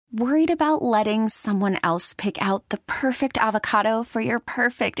Worried about letting someone else pick out the perfect avocado for your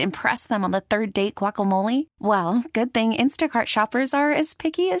perfect impress them on the third date guacamole? Well, good thing Instacart shoppers are as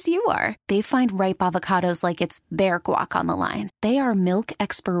picky as you are. They find ripe avocados like it's their guac on the line. They are milk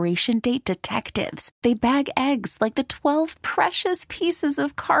expiration date detectives. They bag eggs like the 12 precious pieces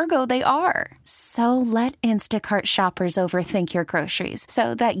of cargo they are. So let Instacart shoppers overthink your groceries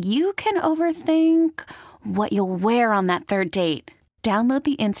so that you can overthink what you'll wear on that third date. Download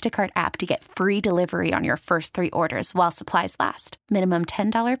the Instacart app to get free delivery on your first 3 orders while supplies last. Minimum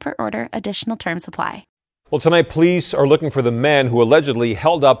 $10 per order. Additional terms apply. Well, tonight, police are looking for the men who allegedly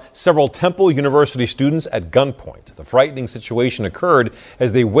held up several Temple University students at gunpoint. The frightening situation occurred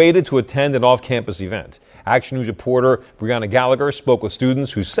as they waited to attend an off-campus event. Action News reporter Brianna Gallagher spoke with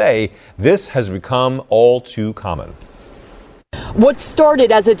students who say this has become all too common. What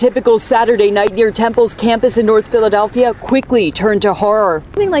started as a typical Saturday night near Temple's campus in North Philadelphia quickly turned to horror.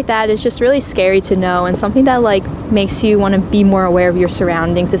 Something like that is just really scary to know, and something that makes you want to be more aware of your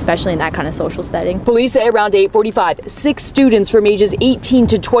surroundings, especially in that kind of social setting. Police say around 8:45, 6 students from ages 18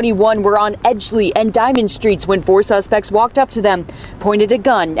 to 21 were on Edgeley and Diamond Streets when 4 suspects walked up to them, pointed a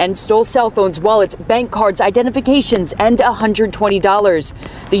gun, and stole cell phones, wallets, bank cards, identifications, and $120.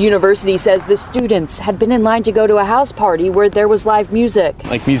 The university says the students had been in line to go to a house party where there was live music.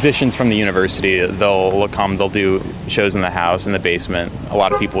 Like musicians from the university, they'll do shows in the house, in the basement. A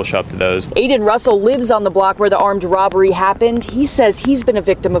lot of people will show up to those. Aiden Russell lives on the block where the armed robbery happened. He says he's been a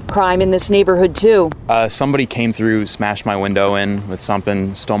victim of crime in this neighborhood too. Somebody came through, smashed my window in with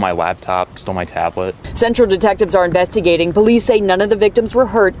something, stole my laptop, stole my tablet. Central detectives are investigating. Police say none of the victims were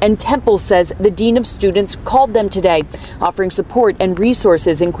hurt, and Temple says the dean of students called them today, offering support and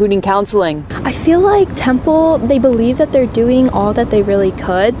resources, including counseling. I feel like Temple, they believe that they're doing all that they really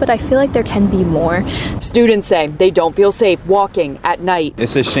could, but I feel like there can be more. Students say they don't feel safe walking at night.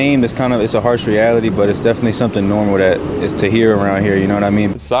 It's a shame. It's a harsh reality, but it's definitely something normal that is to hear around here. You know what I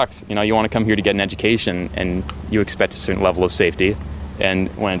mean? It sucks. You want to come here to get an education, and you expect a certain level of safety, and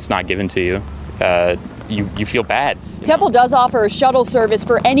when it's not given to you, you feel bad. Temple does offer a shuttle service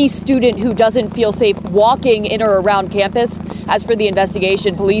for any student who doesn't feel safe walking in or around campus. As for the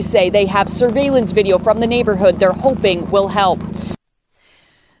investigation, police say they have surveillance video from the neighborhood they're hoping will help.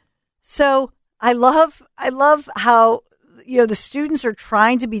 So I love how, the students are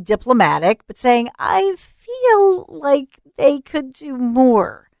trying to be diplomatic, but saying, I feel like they could do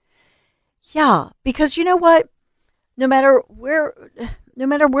more. Yeah, because you know what? No matter where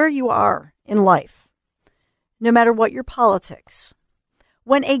you are in life, no matter what your politics,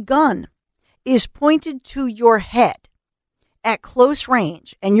 when a gun is pointed to your head at close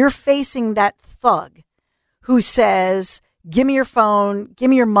range and you're facing that thug who says, give me your phone,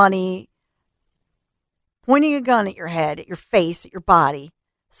 give me your money, pointing a gun at your head, at your face, at your body,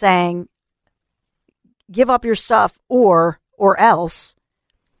 saying, give up your stuff or else,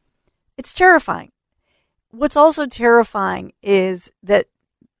 it's terrifying. What's also terrifying is that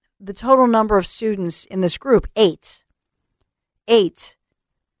the total number of students in this group, 8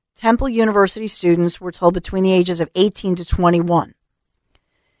 Temple University students were told between the ages of 18 to 21.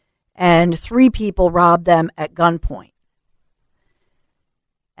 And 3 people robbed them at gunpoint.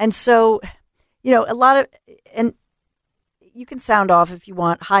 And so, and you can sound off if you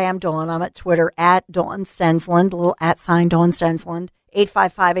want. Hi, I'm Dawn. I'm at Twitter at Dawn Stensland, a little @ Dawn Stensland.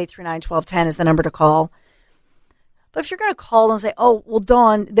 855-839-1210 is the number to call. But if you're going to call and say, oh, well,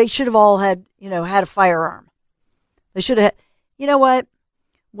 Dawn, they should have all had a firearm. They should have, you know what?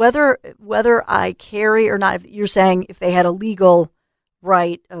 Whether I carry or not, if you're saying if they had a legal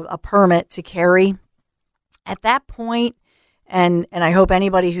right, a permit to carry, at that point, and I hope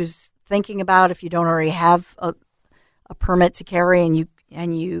anybody who's thinking about if you don't already have a permit to carry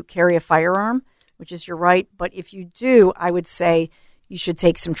and you carry a firearm, which is your right, but if you do, I would say you should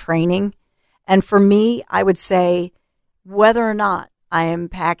take some training. And for me, I would say whether or not I am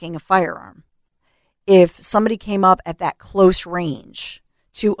packing a firearm, if somebody came up at that close range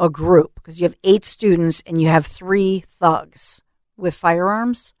to a group, because you have 8 students and you have 3 thugs with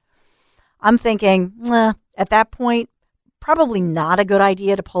firearms, I'm thinking, at that point, probably not a good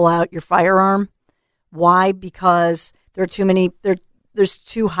idea to pull out your firearm. Why? Because there are too many, there's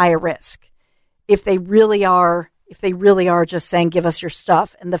too high a risk. If they really are just saying, give us your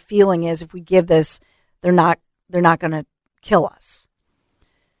stuff, and the feeling is if we give this, they're not going to kill us.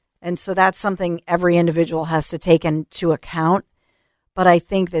 And so that's something every individual has to take into account. But I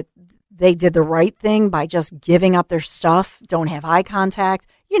think that they did the right thing by just giving up their stuff, don't have eye contact.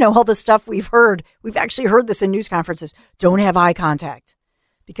 All the stuff we've heard. We've actually heard this in news conferences. Don't have eye contact.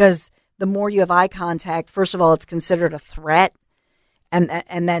 Because the more you have eye contact, first of all, it's considered a threat.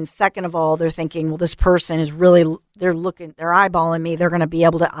 And then second of all, they're thinking, well, this person is really, they're eyeballing me. They're going to be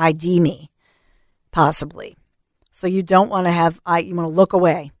able to ID me, possibly. So you don't want to you want to look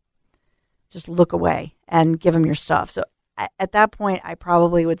away. Just look away and give them your stuff. So at that point, I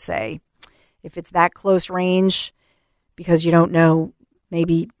probably would say, if it's that close range, because you don't know,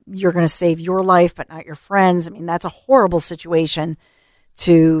 maybe you're going to save your life, but not your friends. I mean, that's a horrible situation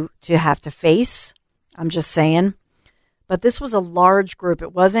to have to face. I'm just saying. But this was a large group.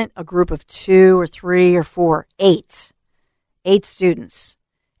 It wasn't a group of 2 or 3 or 4, 8 students.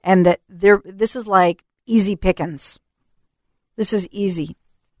 And this is like easy pickings. This is easy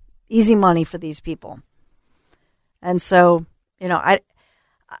money for these people. And so,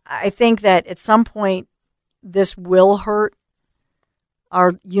 I think that at some point this will hurt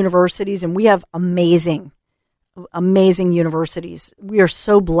our universities, and we have amazing universities. We are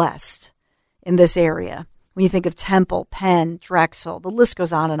so blessed in this area. When you think of Temple, Penn, Drexel, the list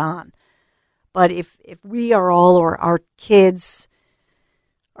goes on and on. But if we are all, or our kids,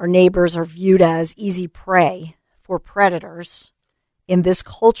 our neighbors, are viewed as easy prey for predators in this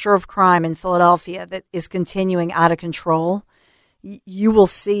culture of crime in Philadelphia that is continuing out of control, you will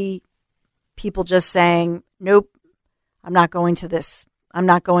see people just saying, nope, I'm not going to this. I'm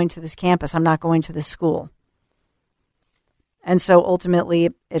not going to this campus. I'm not going to this school. And so ultimately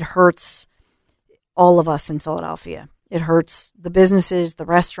it hurts all of us in Philadelphia. It hurts the businesses, the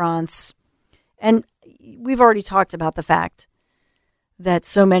restaurants. And we've already talked about the fact that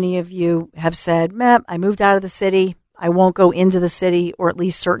so many of you have said, I moved out of the city. I won't go into the city, or at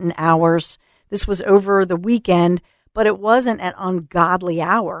least certain hours. This was over the weekend, but it wasn't an ungodly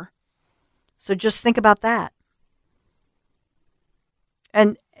hour. So just think about that.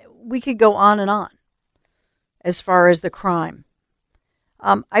 And we could go on and on as far as the crime.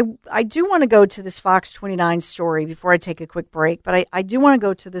 I do want to go to this Fox 29 story before I take a quick break, but I do want to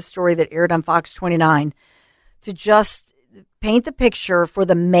go to this story that aired on Fox 29 to just paint the picture for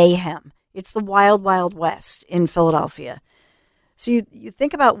the mayhem. It's the wild, wild west in Philadelphia. So you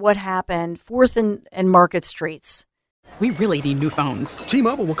think about what happened 4th and Market Streets. We really need new phones.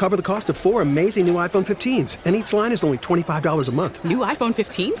 T-Mobile will cover the cost of 4 amazing new iPhone 15s, and each line is only $25 a month. New iPhone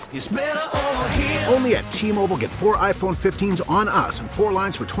 15s? It's better over here. Only at T-Mobile, get 4 iPhone 15s on us and 4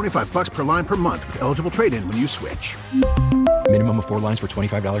 lines for $25 per line per month with eligible trade-in when you switch. Minimum of 4 lines for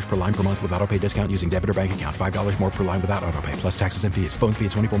 $25 per line per month with autopay discount using debit or bank account. $5 more per line without autopay, plus taxes and fees. Phone fee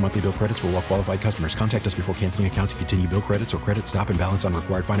at 24 monthly bill credits for well-qualified customers. Contact us before canceling account to continue bill credits or credit stop and balance on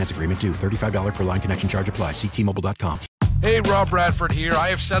required finance agreement due. $35 per line connection charge applies. See T-Mobile.com. Hey, Rob Bradford here. I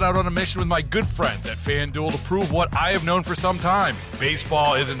have set out on a mission with my good friends at FanDuel to prove what I have known for some time.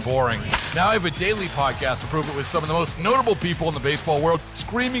 Baseball isn't boring. Now I have a daily podcast to prove it with some of the most notable people in the baseball world,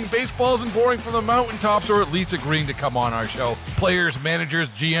 screaming baseball isn't boring from the mountaintops, or at least agreeing to come on our show. Players, managers,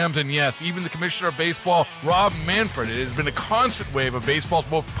 GMs, and yes, even the commissioner of baseball, Rob Manfred. It has been a constant wave of baseball's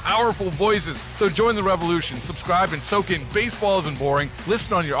most powerful voices. So join the revolution. Subscribe and soak in Baseball Isn't Boring.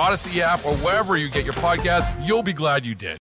 Listen on your Odyssey app or wherever you get your podcasts. You'll be glad you did.